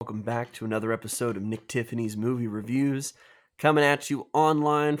welcome back to another episode of Nick Tiffany's Movie Reviews, coming at you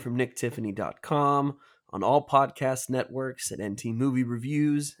online from nicktiffany.com, on all podcast networks at NT Movie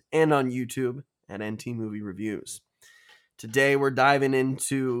Reviews, and on YouTube at NT Movie Reviews. Today we're diving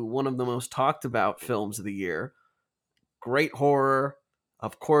into one of the most talked about films of the year, great horror,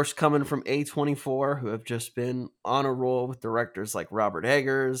 of course coming from A24, who have just been on a roll with directors like Robert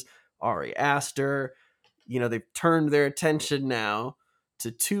Eggers, Ari Aster. They've turned their attention now to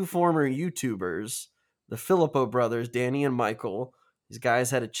two former YouTubers, the Filippo brothers, Danny and Michael. These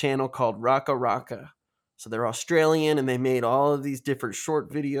guys had a channel called Raka Raka. So they're Australian, and they made all of these different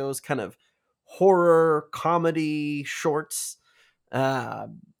short videos, kind of horror, comedy shorts.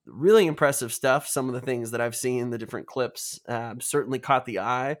 Really impressive stuff. Some of the things that I've seen, the different clips, certainly caught the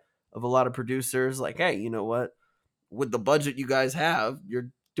eye of a lot of producers. Like, hey, you know what? With the budget you guys have,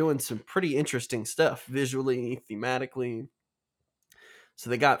 you're doing some pretty interesting stuff visually, thematically. So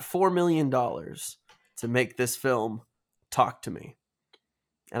they got $4 million to make this film Talk to Me.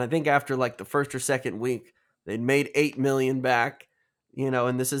 And I think after like the first or second week, they'd made $8 million back,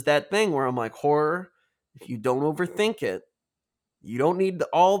 and this is that thing where I'm like, horror, if you don't overthink it, you don't need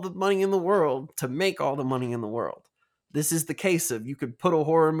all the money in the world to make all the money in the world. This is the case of you could put a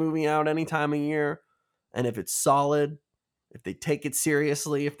horror movie out any time of year, and if it's solid, if they take it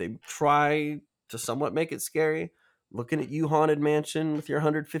seriously, if they try to somewhat make it scary, looking at you, Haunted Mansion, with your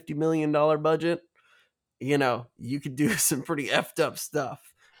 $150 million budget, you could do some pretty effed up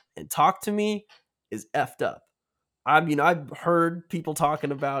stuff. And Talk to Me is effed up. I've heard people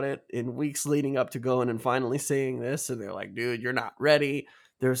talking about it in weeks leading up to going and finally seeing this, and they're like, dude, you're not ready.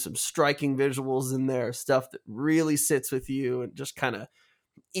 There's some striking visuals in there, stuff that really sits with you and just kind of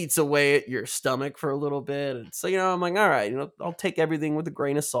eats away at your stomach for a little bit. And so, I'm like, all right, I'll take everything with a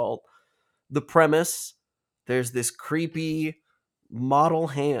grain of salt. The premise, there's this creepy model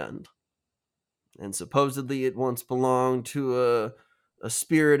hand, and supposedly it once belonged to a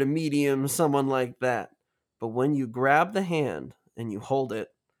spirit, a medium, someone like that. But when you grab the hand and you hold it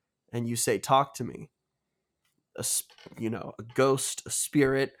and you say, talk to me, a ghost, a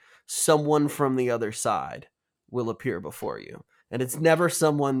spirit, someone from the other side will appear before you. And it's never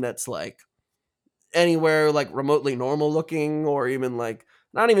someone that's like anywhere like remotely normal looking, or even like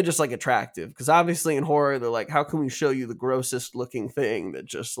not even just like attractive. Because obviously in horror, they're like, how can we show you the grossest looking thing that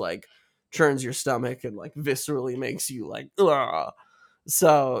just like churns your stomach and like viscerally makes you like, ugh.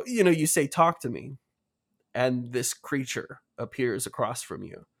 So, you say, talk to me, and this creature appears across from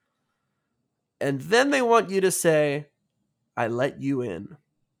you. And then they want you to say, I let you in.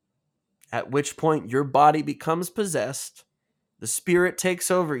 At which point your body becomes possessed, the spirit takes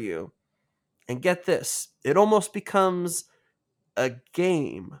over you, and get this, it almost becomes a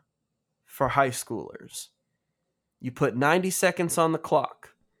game for high schoolers. You put 90 seconds on the clock,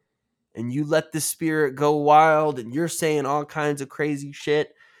 and you let the spirit go wild, and you're saying all kinds of crazy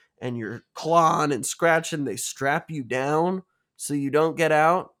shit, and you're clawing and scratching. They strap you down so you don't get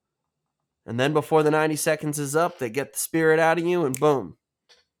out. And then before the 90 seconds is up, they get the spirit out of you, and boom.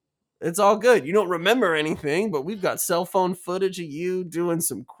 It's all good. You don't remember anything, but we've got cell phone footage of you doing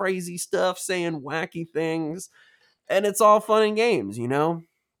some crazy stuff, saying wacky things, and it's all fun and games, Man,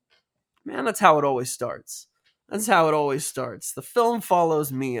 that's how it always starts. That's how it always starts. The film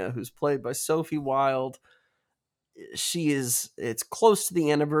follows Mia, who's played by Sophie Wilde. It's close to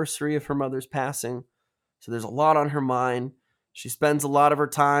the anniversary of her mother's passing, so there's a lot on her mind. She spends a lot of her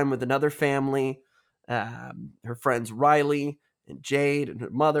time with another family, her friends Riley and Jade and her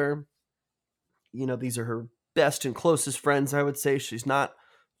mother. These are her best and closest friends, I would say. She's not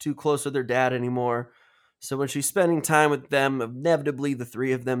too close with her dad anymore. So when she's spending time with them, inevitably the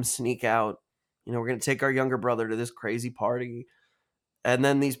three of them sneak out. We're going to take our younger brother to this crazy party. And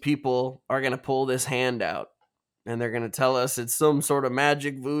then these people are going to pull this hand out. And they're going to tell us it's some sort of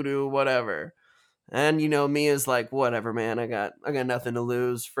magic voodoo, whatever. And, Mia's like, whatever, man. I got nothing to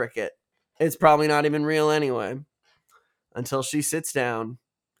lose. Frick it. It's probably not even real anyway. Until she sits down,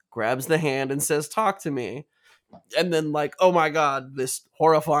 grabs the hand, and says, talk to me. And then, like, oh my God, this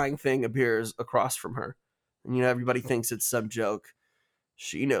horrifying thing appears across from her. And, everybody thinks it's some joke.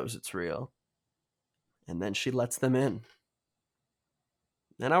 She knows it's real. And then she lets them in.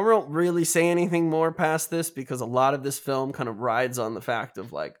 And I won't really say anything more past this, because a lot of this film kind of rides on the fact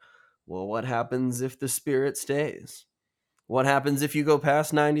of like, well, what happens if the spirit stays? What happens if you go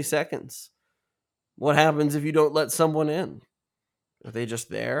past 90 seconds? What happens if you don't let someone in? Are they just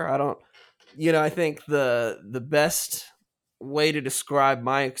there? I think the best way to describe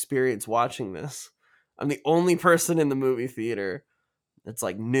my experience watching this, I'm the only person in the movie theater. It's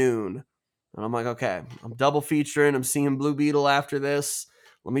like noon. And I'm like, okay, I'm double featuring. I'm seeing Blue Beetle after this.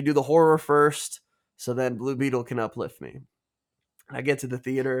 let me do the horror first, so then Blue Beetle can uplift me. And I get to the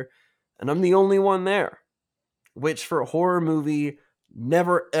theater, and I'm the only one there, which for a horror movie,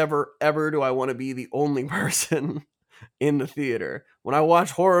 never, ever, ever do I want to be the only person in the theater. When I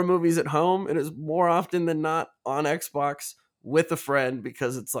watch horror movies at home, it is more often than not on Xbox with a friend,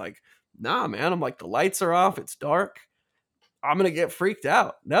 because it's like, nah, man, I'm like, the lights are off, it's dark, I'm gonna get freaked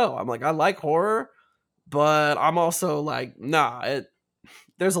out. No, I'm like, I like horror, but I'm also like, nah,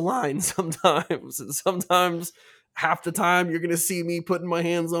 there's a line sometimes. And sometimes half the time you're going to see me putting my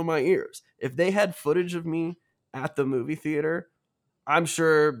hands on my ears. If they had footage of me at the movie theater, I'm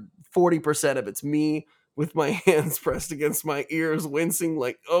sure 40% of it's me with my hands pressed against my ears, wincing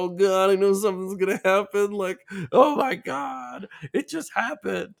like, oh God, I know something's going to happen. Like, oh my God, it just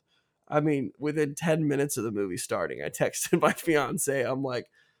happened. I mean, within 10 minutes of the movie starting, I texted my fiance. I'm like,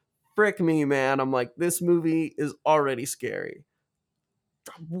 frick me, man. I'm like, this movie is already scary.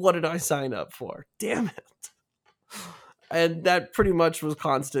 What did I sign up for? Damn it. And that pretty much was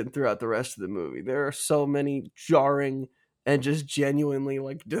constant throughout the rest of the movie. There are so many jarring and just genuinely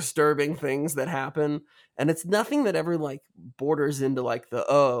like disturbing things that happen. And it's nothing that ever like borders into like the,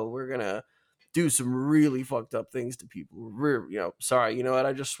 oh, we're going to do some really fucked up things to people. Sorry, you know what?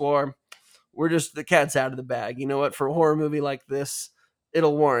 I just swore. We're just, the cat's out of the bag. You know what? For a horror movie like this,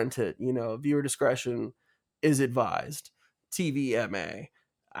 it'll warrant it. Viewer discretion is advised. TVMA.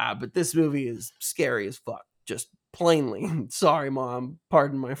 But this movie is scary as fuck. Just plainly. Sorry, Mom.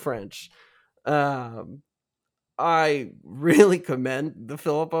 Pardon my French. I really commend the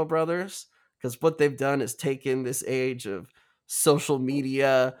Philippo brothers, because what they've done is taken this age of social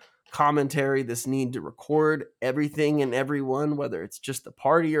media commentary, this need to record everything and everyone, whether it's just the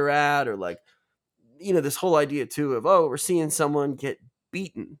party you're at or like, this whole idea too of, oh, we're seeing someone get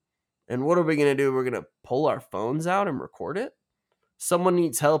beaten. And what are we going to do? We're going to pull our phones out and record it? Someone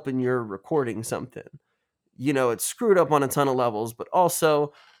needs help and you're recording something. It's screwed up on a ton of levels, but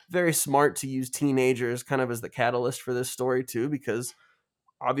also very smart to use teenagers kind of as the catalyst for this story too, because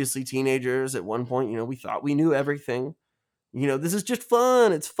obviously teenagers at one point, we thought we knew everything. This is just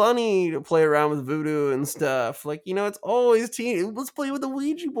fun. It's funny to play around with voodoo and stuff. Like, it's always let's play with the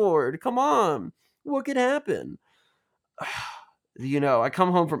Ouija board. Come on. What could happen? I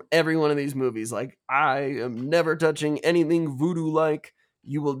come home from every one of these movies like, I am never touching anything voodoo-like.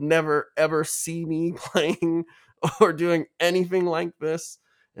 You will never, ever see me playing or doing anything like this.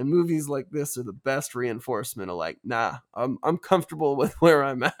 And movies like this are the best reinforcement of like, nah, I'm comfortable with where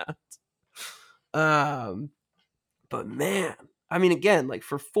I'm at. But man, I mean, again, like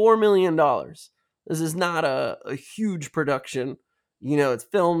for $4 million, this is not a huge production. It's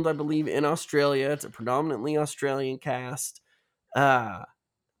filmed, I believe, in Australia. It's a predominantly Australian cast. But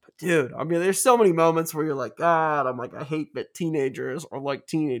dude, I mean, there's so many moments where you're like, God, I'm like, I hate that teenagers are like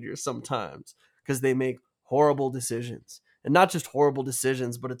teenagers sometimes, because they make horrible decisions. And not just horrible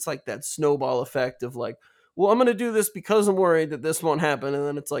decisions, but it's like that snowball effect of like, well, I'm going to do this because I'm worried that this won't happen. And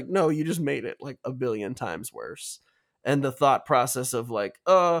then it's like, no, you just made it like a billion times worse. And the thought process of like,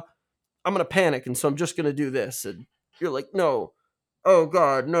 I'm going to panic. And so I'm just going to do this. And you're like, no, oh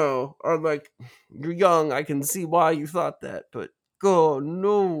God, no. Or like, you're young. I can see why you thought that. But oh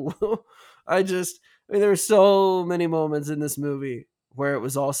no. I mean, there were so many moments in this movie where it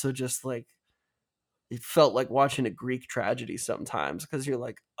was also just like, it felt like watching a Greek tragedy sometimes, because you're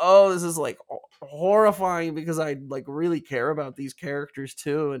like, oh, this is like horrifying, because I like really care about these characters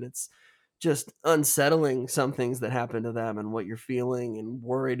too, and it's just unsettling, some things that happen to them and what you're feeling and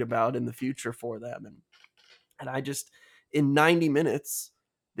worried about in the future for them. And I just, in 90 minutes,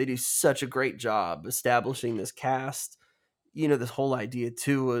 they do such a great job establishing this cast, this whole idea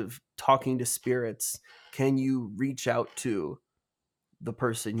too of talking to spirits. Can you reach out to the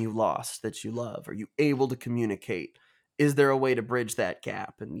person you lost that you love? Are you able to communicate? Is there a way to bridge that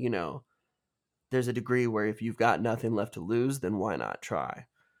gap? And there's a degree where if you've got nothing left to lose, then why not try?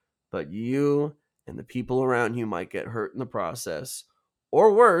 But you and the people around you might get hurt in the process,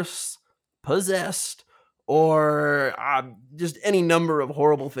 or worse, possessed, or just any number of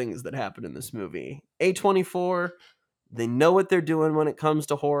horrible things that happen in this movie. A24, they know what they're doing when it comes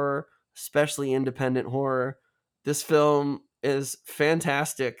to horror, especially independent horror. This film is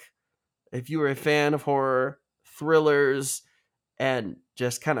fantastic. If you are a fan of horror, thrillers, and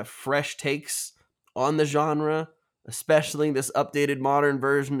just kind of fresh takes on the genre, especially this updated modern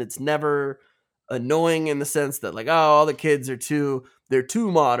version, it's never annoying in the sense that like, oh, all the kids they're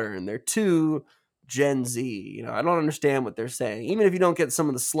too modern, they're too Gen Z. I don't understand what they're saying. Even if you don't get some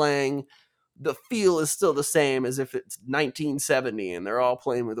of the slang, the feel is still the same as if it's 1970 and they're all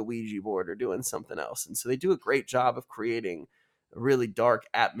playing with a Ouija board or doing something else. And so they do a great job of creating a really dark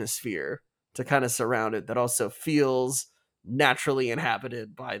atmosphere to kind of surround it that also feels naturally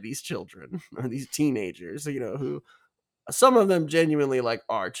inhabited by these children or these teenagers, who some of them genuinely like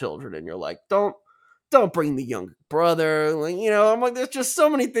are children, and you're like, don't bring the younger brother. Like, I'm like, there's just so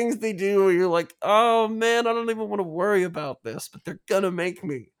many things they do where you're like, oh man, I don't even want to worry about this, but they're gonna make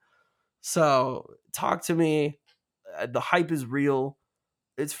me. So talk to me. The hype is real.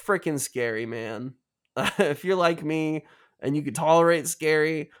 It's freaking scary, man. If you're like me and you can tolerate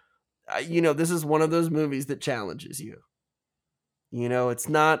scary, this is one of those movies that challenges you. It's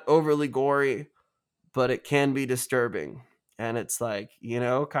not overly gory, but it can be disturbing. And it's like,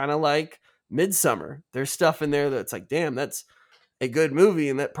 kind of like Midsummer. There's stuff in there that's like, damn, that's a good movie,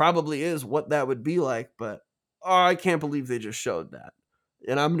 and that probably is what that would be like. But I can't believe they just showed that.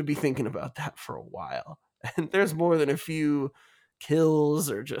 And I'm going to be thinking about that for a while. And there's more than a few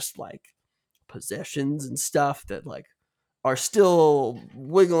kills or just like possessions and stuff that like are still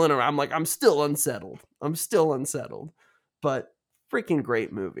wiggling around. I'm like, I'm still unsettled. But freaking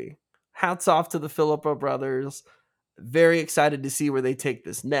great movie. Hats off to the Philippa brothers. Very excited to see where they take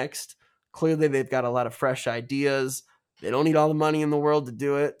this next. Clearly, they've got a lot of fresh ideas. They don't need all the money in the world to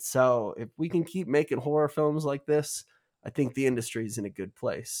do it. So if we can keep making horror films like this, I think the industry is in a good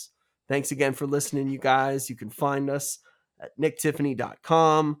place. Thanks again for listening, you guys. You can find us at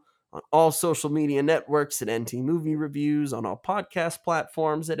nicktiffany.com, on all social media networks at NT Movie Reviews, on all podcast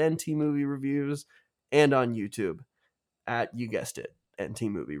platforms at NT Movie Reviews, and on YouTube at, you guessed it, NT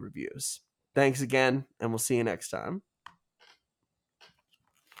Movie Reviews. Thanks again, and we'll see you next time.